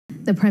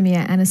The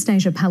Premier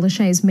Anastasia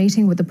Palaszczuk's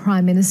meeting with the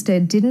Prime Minister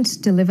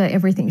didn't deliver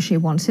everything she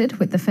wanted,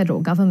 with the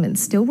federal government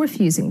still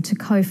refusing to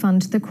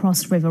co-fund the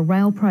Cross River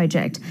Rail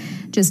project.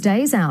 Just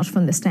days out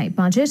from the state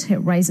budget, it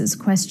raises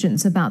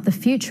questions about the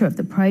future of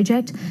the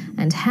project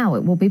and how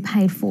it will be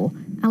paid for.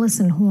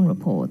 Alison Horn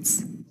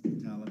reports.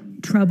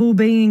 Trouble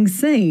being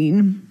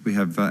seen. We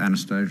have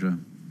Anastasia.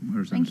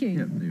 Thank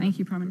you. Thank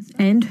you, Prime Minister.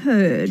 And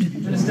heard.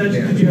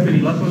 Anastasia, did you have any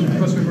luck on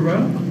Cross River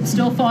Rail?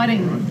 Still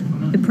fighting.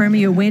 The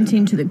Premier went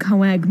into the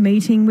COAG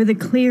meeting with a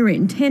clear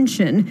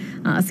intention,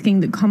 asking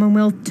the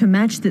Commonwealth to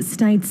match the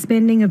state's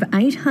spending of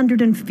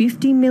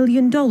 $850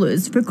 million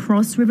for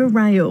Cross River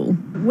Rail.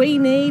 We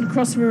need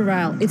Cross River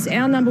Rail. It's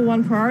our number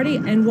one priority,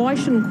 and why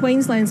shouldn't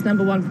Queensland's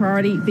number one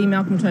priority be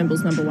Malcolm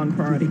Turnbull's number one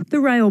priority?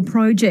 The rail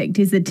project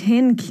is a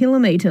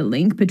 10-kilometre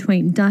link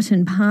between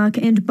Dutton Park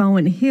and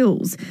Bowen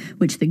Hills,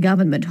 which the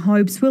government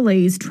hopes will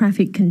ease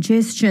traffic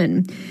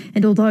congestion.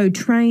 And although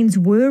trains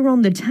were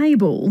on the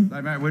table...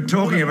 Hey, mate, we're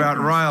talking about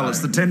rail. It's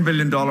the $10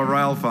 billion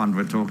rail fund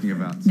we're talking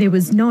about. There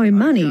was no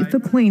money for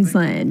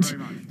Queensland.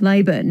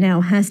 Labor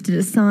now has to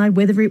decide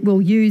whether it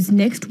will use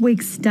next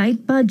week's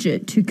state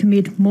budget to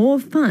commit more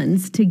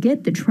funds to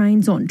get the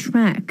trains on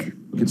track.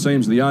 It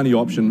seems the only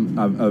option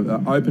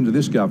open to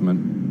this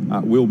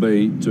government will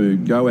be to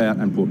go out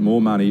and put more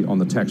money on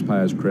the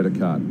taxpayer's credit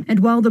card. And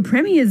while the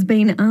Premier's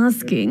been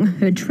asking,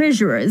 her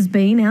Treasurer's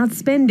been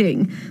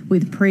outspending,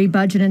 with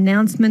pre-budget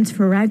announcements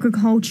for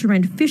agriculture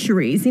and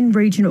fisheries in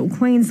regional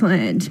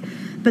Queensland.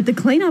 But the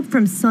clean-up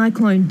from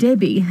Cyclone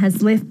Debbie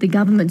has left the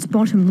government's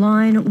bottom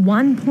line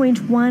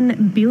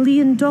 $1.1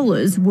 billion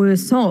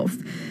worse off.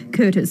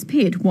 Curtis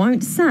Pitt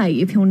won't say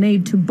if he'll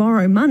need to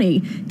borrow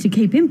money to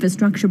keep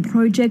infrastructure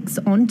projects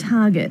on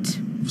target.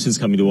 Since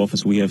coming to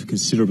office, we have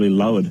considerably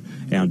lowered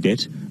our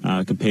debt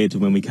compared to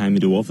when we came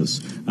into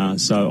office.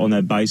 So on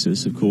that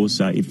basis, of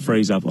course, it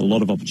frees up a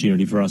lot of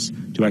opportunity for us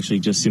to actually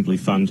just simply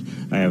fund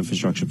our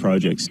infrastructure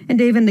projects. And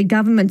even the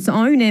government's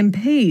own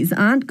MPs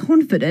aren't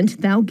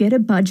confident they'll get a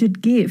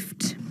budget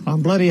gift.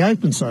 I'm bloody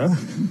hoping so.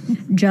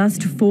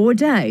 Just 4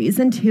 days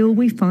until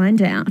we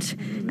find out.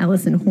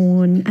 Alison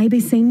Horn,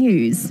 ABC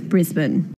News, Brisbane.